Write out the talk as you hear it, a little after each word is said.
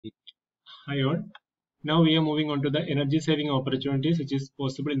Hi all. Now we are moving on to the energy saving opportunities which is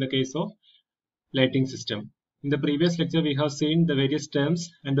possible in the case of lighting system. In the previous lecture we have seen the various terms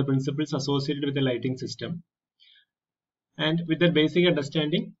and the principles associated with the lighting system. And with that basic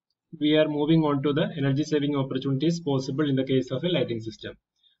understanding, we are moving on to the energy saving opportunities possible in the case of a lighting system.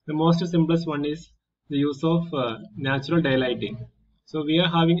 The most simplest one is the use of natural daylighting. So we are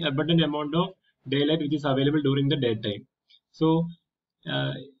having abundant amount of daylight which is available during the daytime. So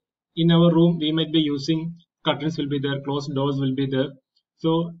in our room we might be using curtains will be there, closed doors will be there.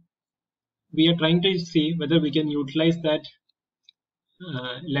 So we are trying to see whether we can utilize that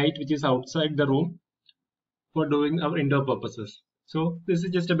light which is outside the room for doing our indoor purposes. So this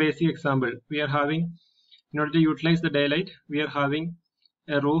is just a basic example. We are having, in order to utilize the daylight, we are having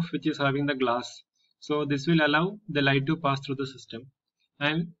a roof which is having the glass. So this will allow the light to pass through the system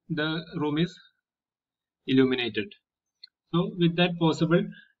and the room is illuminated. So with that possible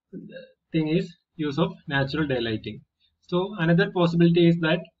thing is use of natural daylighting. So another possibility is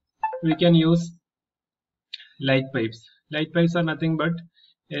that we can use light pipes. Light pipes are nothing but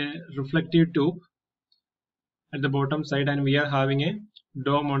a reflective tube at the bottom side and we are having a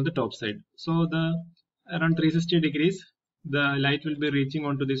dome on the top side. So the around 360 degrees the light will be reaching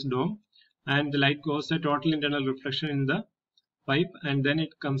onto this dome and the light goes a total internal reflection in the pipe and then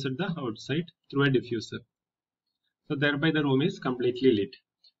it comes at the outside through a diffuser. So thereby the room is completely lit.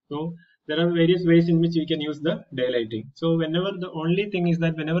 So there are various ways in which we can use the daylighting. So whenever the only thing is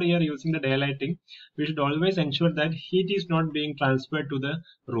that whenever you are using the daylighting, we should always ensure that heat is not being transferred to the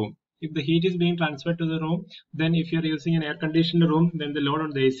room. If the heat is being transferred to the room, then if you are using an air conditioned room, then the load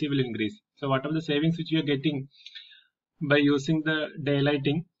on the AC will increase. So whatever the savings which you are getting by using the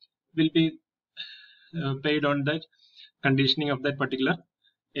daylighting will be paid on that conditioning of that particular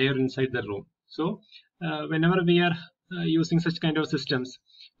air inside the room. So whenever we are using such kind of systems,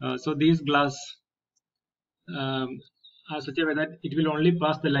 so these glass are such a way that it will only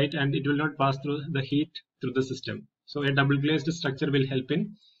pass the light and it will not pass through the heat through the system. So a double glazed structure will help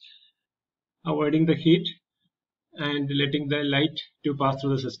in avoiding the heat and letting the light to pass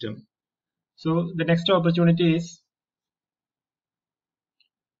through the system. So the next opportunity is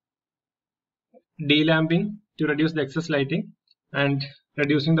delamping to reduce the excess lighting and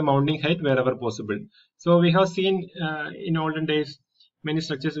reducing the mounting height wherever possible. So we have seen in olden days many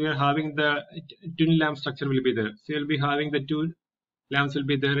structures we are having the twin lamp structure will be there. So you'll be having the two lamps will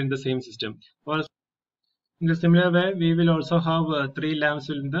be there in the same system. Or in the similar way, we will also have three lamps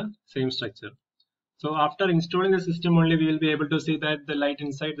in the same structure. So after installing the system only, we will be able to see that the light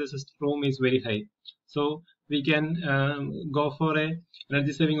inside the room is very high. So we can go for a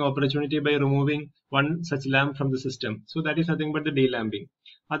energy saving opportunity by removing one such lamp from the system. So that is nothing but the delamping.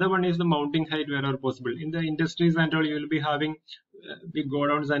 Other one is the mounting height wherever possible. In the industries and all, you will be having big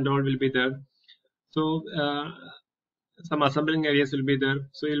godowns and all will be there. So some assembling areas will be there.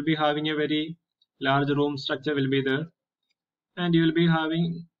 So you'll be having a very large room structure will be there, and you will be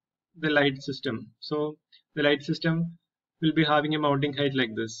having the light system. So the light system will be having a mounting height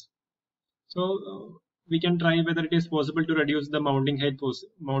like this. So we can try whether it is possible to reduce the mounting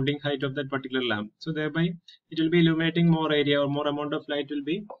height of that particular lamp. So thereby it will be illuminating more area or more amount of light will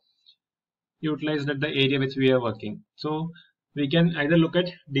be utilized at the area which we are working. So we can either look at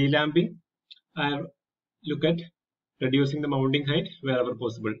delamping or look at reducing the mounting height wherever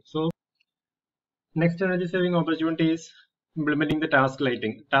possible. So next energy saving opportunity is implementing the task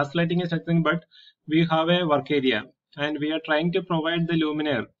lighting. Task lighting is nothing but we have a work area and we are trying to provide the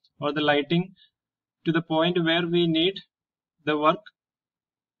luminaire or the lighting to the point where we need the work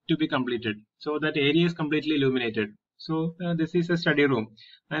to be completed. So that area is completely illuminated. So this is a study room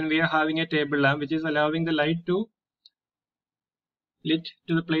and we are having a table lamp which is allowing the light to lit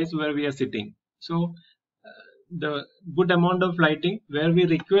to the place where we are sitting. So the good amount of lighting where we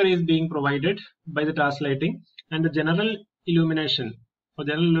require is being provided by the task lighting, and the general illumination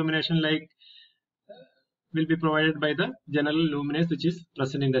like will be provided by the general luminance which is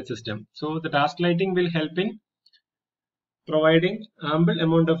present in that system. So the task lighting will help in providing ample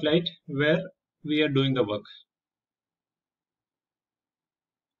amount of light where we are doing the work.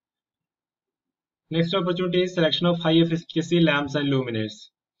 Next opportunity is selection of high efficacy lamps and luminaires.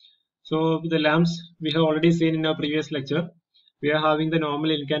 So the lamps we have already seen in our previous lecture. We are having the normal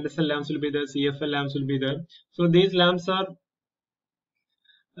incandescent lamps will be there, CFL lamps will be there. So these lamps are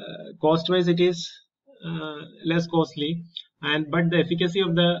cost wise it is less costly, but the efficacy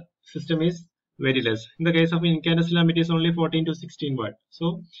of the system is very less. In the case of incandescent lamp, it is only 14 to 16 watt.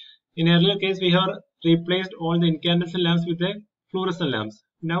 So in earlier case we have replaced all the incandescent lamps with the fluorescent lamps.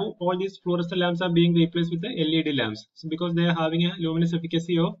 now all these fluorescent lamps are being replaced with the LED lamps. So because they are having a luminous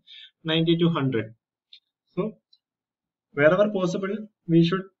efficacy of 90 to 100. So wherever possible, we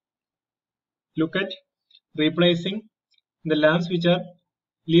should look at replacing the lamps which are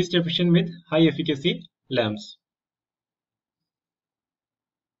least efficient with high efficacy lamps.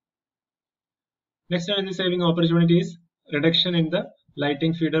 Next energy saving opportunity is reduction in the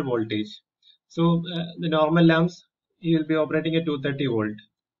lighting feeder voltage. So the normal lamps you will be operating at 230 volt.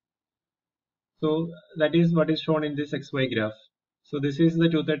 So that is what is shown in this XY graph. So this is the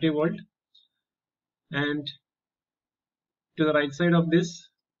 230 volt, and to the right side of this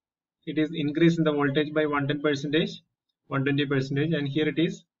it is increase in the voltage by 110 percentage, 120 percentage, and here it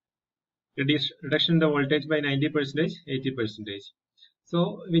is reduction in the voltage by 90 percentage, 80 percentage.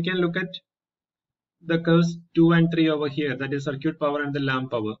 So we can look at the curves 2 and 3 over here, that is circuit power and the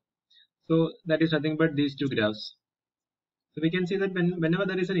lamp power. So that is nothing but these two graphs. So we can see that whenever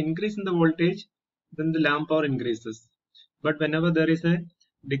there is an increase in the voltage, then the lamp power increases. But whenever there is a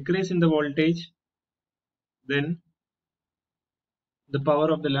decrease in the voltage, then the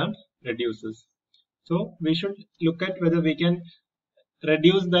power of the lamp reduces. So we should look at whether we can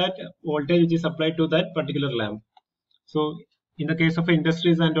reduce that voltage which is applied to that particular lamp. So in the case of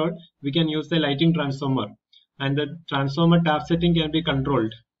industries and all, we can use the lighting transformer, and the transformer tap setting can be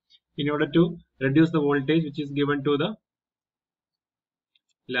controlled in order to reduce the voltage which is given to the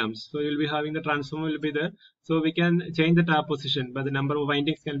lamps. So you'll be having the transformer will be there. So we can change the tap position, but the number of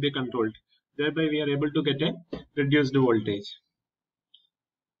windings can be controlled. Thereby we are able to get a reduced voltage.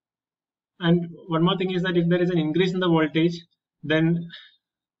 And one more thing is that if there is an increase in the voltage, then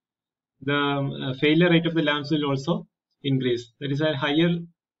the failure rate of the lamps will also increase. That is, a higher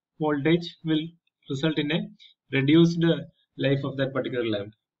voltage will result in a reduced life of that particular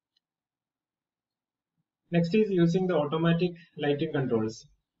lamp. Next is using the automatic lighting controls.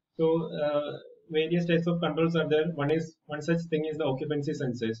 So various types of controls are there. One such thing is the occupancy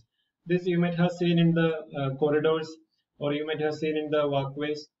sensors. This you might have seen in the corridors, or you might have seen in the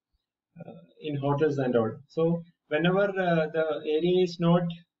walkways in hotels and all. So whenever the area is not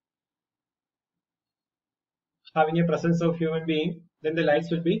having a presence of human being, then the lights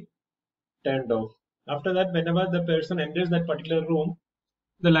will be turned off. After that, whenever the person enters that particular room,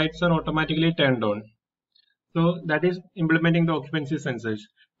 the lights are automatically turned on. So that is implementing the occupancy sensors.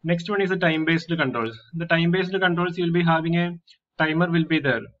 Next one is the time-based controls. The time-based controls, you'll be having a timer will be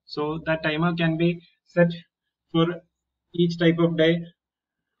there. So that timer can be set for each type of day,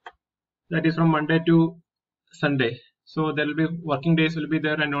 that is from Monday to Sunday. So there will be working days will be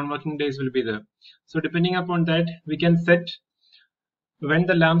there and non-working days will be there. So depending upon that, we can set when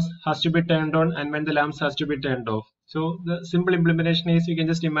the lamps has to be turned on and when the lamps has to be turned off. So the simple implementation is, you can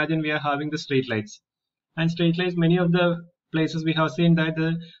just imagine we are having the street lights. And street lights, many of the places we have seen that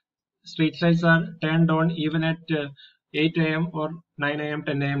the street lights are turned on even at 8 a.m. or 9 a.m.,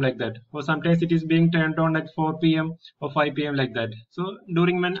 10 a.m. like that. Or sometimes it is being turned on at 4 p.m. or 5 p.m. like that. So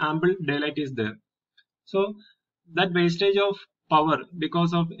during when ample daylight is there. So that wastage of power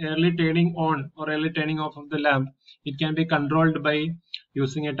because of early turning on or early turning off of the lamp, it can be controlled by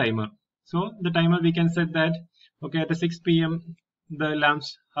using a timer. So the timer, we can set that, okay, at 6 p.m. the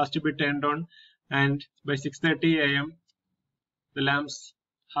lamps has to be turned on, and by 6:30 a.m. the lamps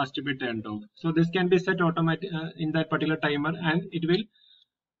has to be turned off. So this can be set automatic in that particular timer, and it will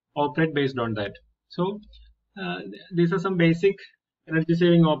operate based on that. So these are some basic energy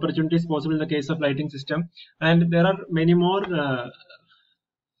saving opportunities possible in the case of lighting system, and there are many more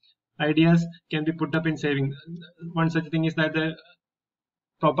ideas can be put up in saving. One such thing is that the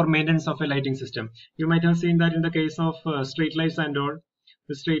proper maintenance of a lighting system. You might have seen that in the case of street lights and all.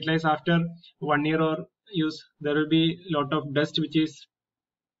 The street lights, after 1 year or use, there will be a lot of dust which is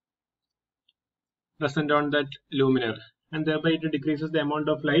present on that luminaire, and thereby it decreases the amount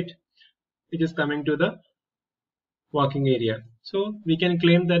of light which is coming to the working area. So we can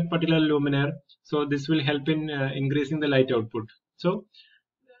claim that particular luminaire. So this will help in increasing the light output. So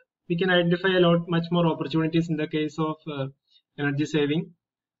we can identify much more opportunities in the case of energy saving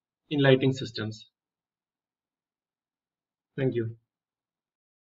in lighting systems. Thank you.